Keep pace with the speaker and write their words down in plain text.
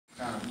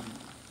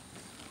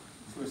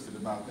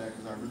about that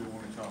because I really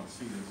wanted y'all to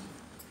see this.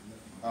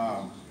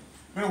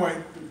 Anyway,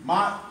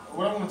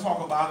 what I want to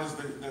talk about is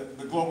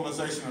the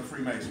globalization of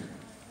Freemasonry.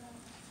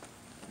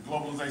 The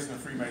globalization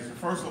of Freemasonry.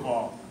 First of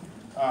all,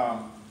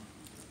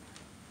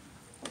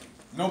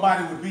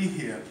 nobody would be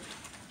here,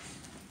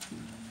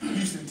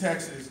 Houston,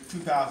 Texas,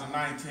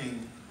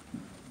 2019,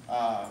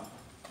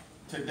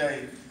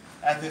 today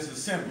at this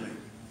assembly,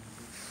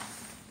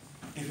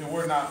 if it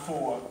were not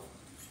for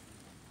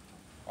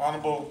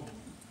Honorable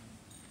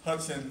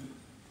Hudson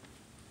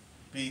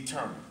B.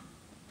 Turner.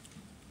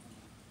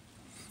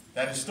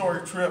 That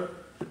historic trip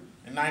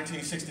in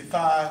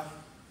 1965,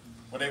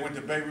 where they went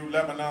to Beirut,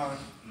 Lebanon,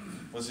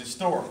 was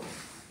historical.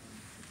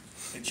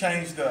 It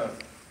changed the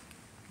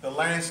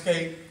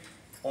landscape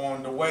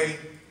on the way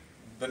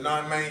the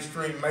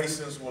non-mainstream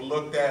Masons were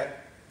looked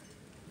at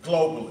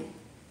globally.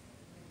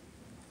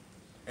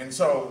 And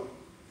so,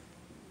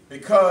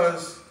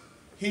 because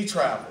he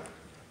traveled,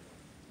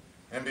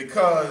 and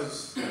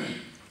because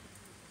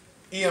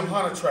E.M.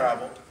 Hunter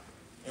traveled,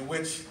 in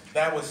which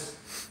that was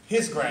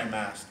his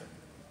grandmaster,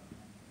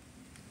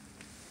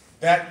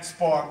 that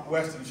sparked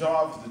Weston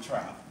Jarvis to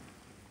travel.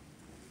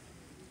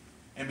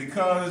 And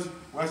because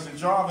Weston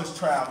Jarvis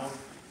traveled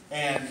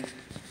and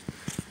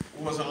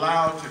was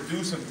allowed to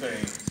do some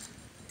things,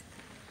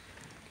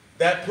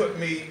 that put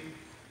me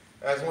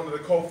as one of the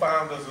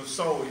co-founders of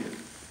Soul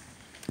Youth.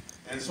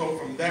 And so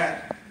from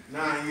that,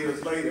 9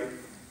 years later,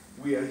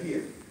 we are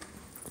here,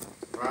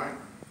 right?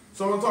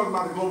 So I'm going to talk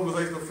about the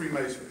globalization of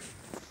Freemasonry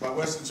by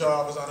Weston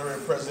Jarvis,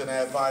 honorary president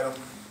ad vitam,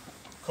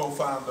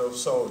 co-founder of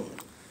Soul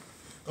Youth.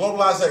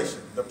 Globalization,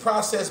 the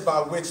process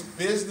by which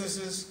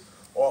businesses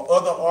or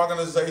other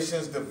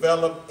organizations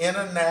develop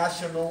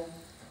international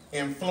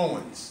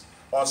influence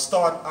or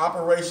start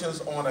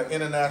operations on an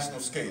international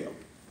scale.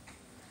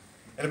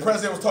 And the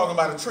president was talking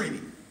about a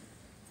treaty.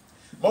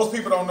 Most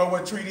people don't know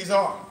what treaties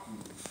are.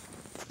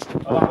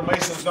 A lot of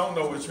Masons don't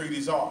know what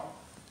treaties are.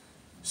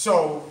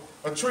 So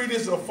a treaty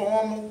is a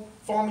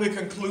formally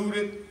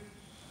concluded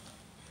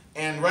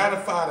and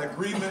ratified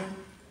agreement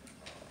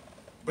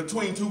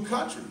between two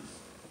countries.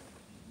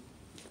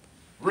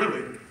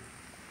 Really.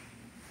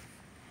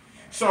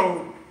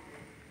 So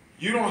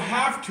you don't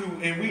have to,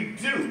 and we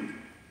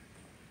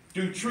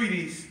do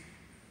treaties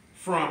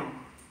from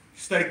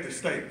state to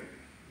state.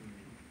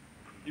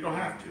 You don't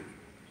have to.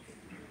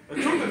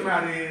 The truth of the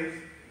matter is,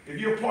 if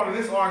you're part of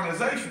this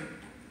organization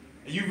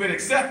and you've been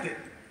accepted,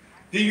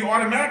 then you're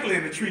automatically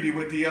in a treaty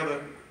with the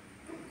other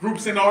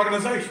groups and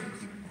organizations.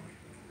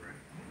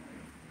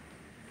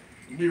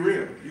 Be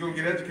real. You're going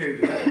to get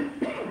educated today.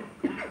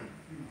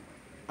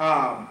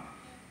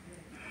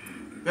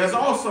 There's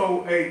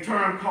also a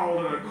term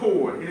called an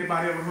accord.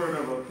 Anybody ever heard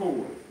of an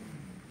accord?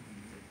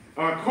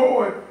 An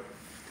accord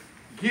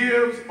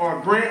gives or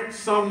grants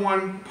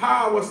someone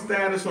power,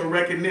 status, or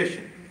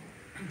recognition.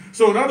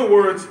 So in other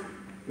words,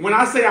 when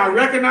I say I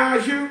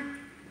recognize you,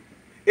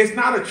 it's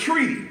not a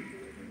treaty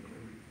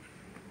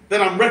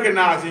that I'm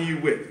recognizing you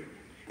with.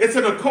 It's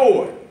an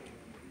accord.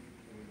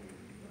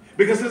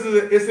 Because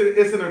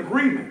it's an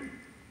agreement.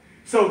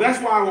 So that's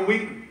why when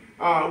we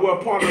were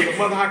part of the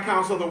Mother High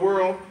Council of the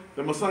World,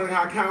 the Masonic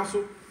High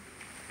Council,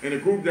 and a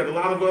group that a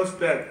lot of us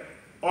that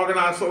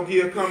organized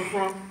Sogia come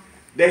from,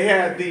 they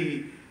had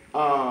the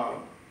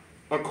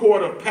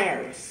Accord of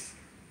Paris.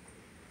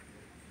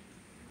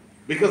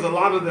 Because a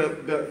lot of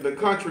the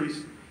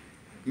countries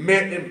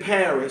met in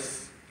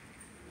Paris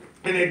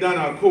and they done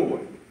an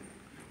accord.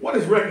 What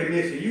is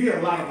recognition? You hear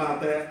a lot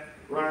about that,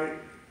 right?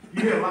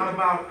 You hear a lot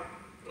about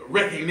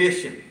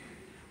recognition.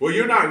 Well,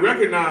 you're not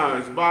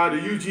recognized by the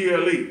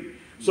UGLE.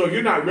 So if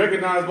you're not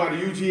recognized by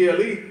the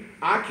UGLE,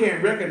 I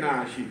can't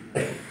recognize you.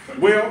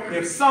 Well,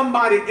 if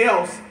somebody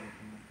else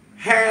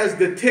has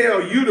to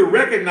tell you to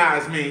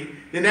recognize me,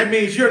 then that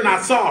means you're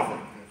not sovereign.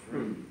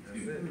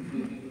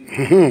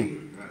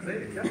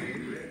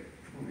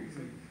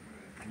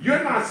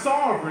 You're not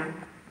sovereign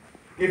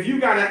if you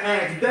got to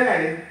ask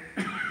Daddy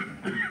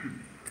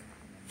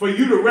for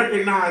you to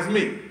recognize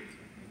me.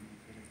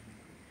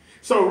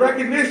 So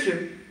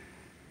recognition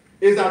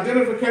is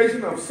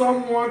identification of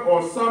someone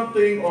or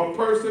something or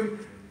person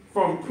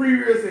from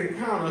previous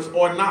encounters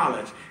or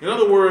knowledge. In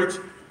other words,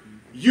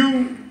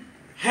 you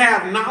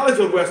have knowledge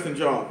of Weston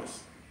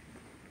Jarvis.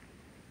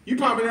 You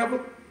probably never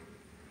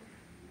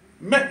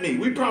met me.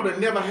 We probably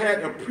never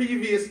had a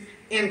previous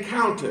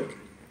encounter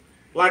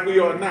like we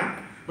are now.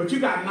 But you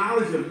got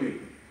knowledge of me.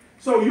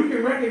 So you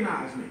can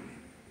recognize me.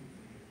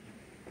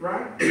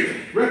 Right?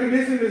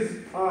 Recognition is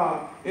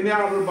in the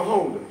eye of the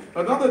beholder.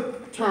 Another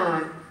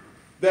term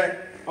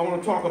that I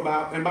want to talk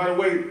about, and by the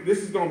way, this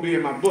is going to be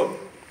in my book,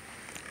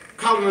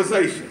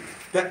 colonization.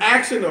 The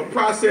action or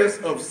process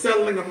of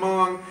settling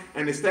among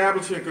and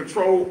establishing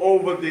control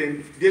over the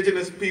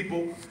indigenous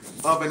people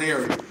of an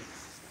area.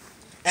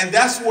 And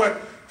that's what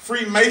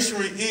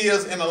Freemasonry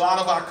is in a lot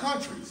of our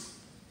countries.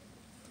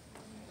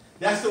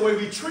 That's the way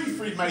we treat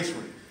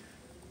Freemasonry,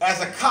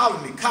 as a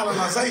colony,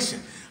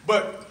 colonization.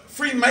 But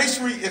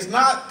Freemasonry is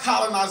not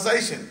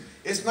colonization.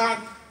 It's not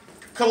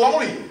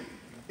colonial.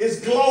 It's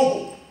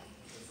global.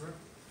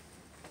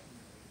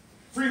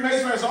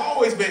 Freemasonry has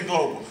always been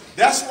global.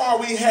 That's why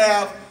we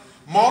have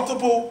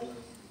multiple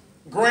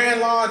Grand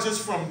Lodges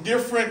from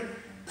different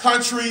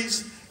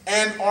countries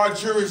and our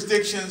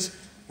jurisdictions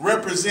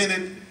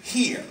represented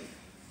here.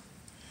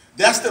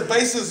 That's the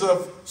basis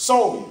of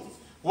solely,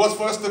 was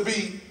for us to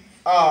be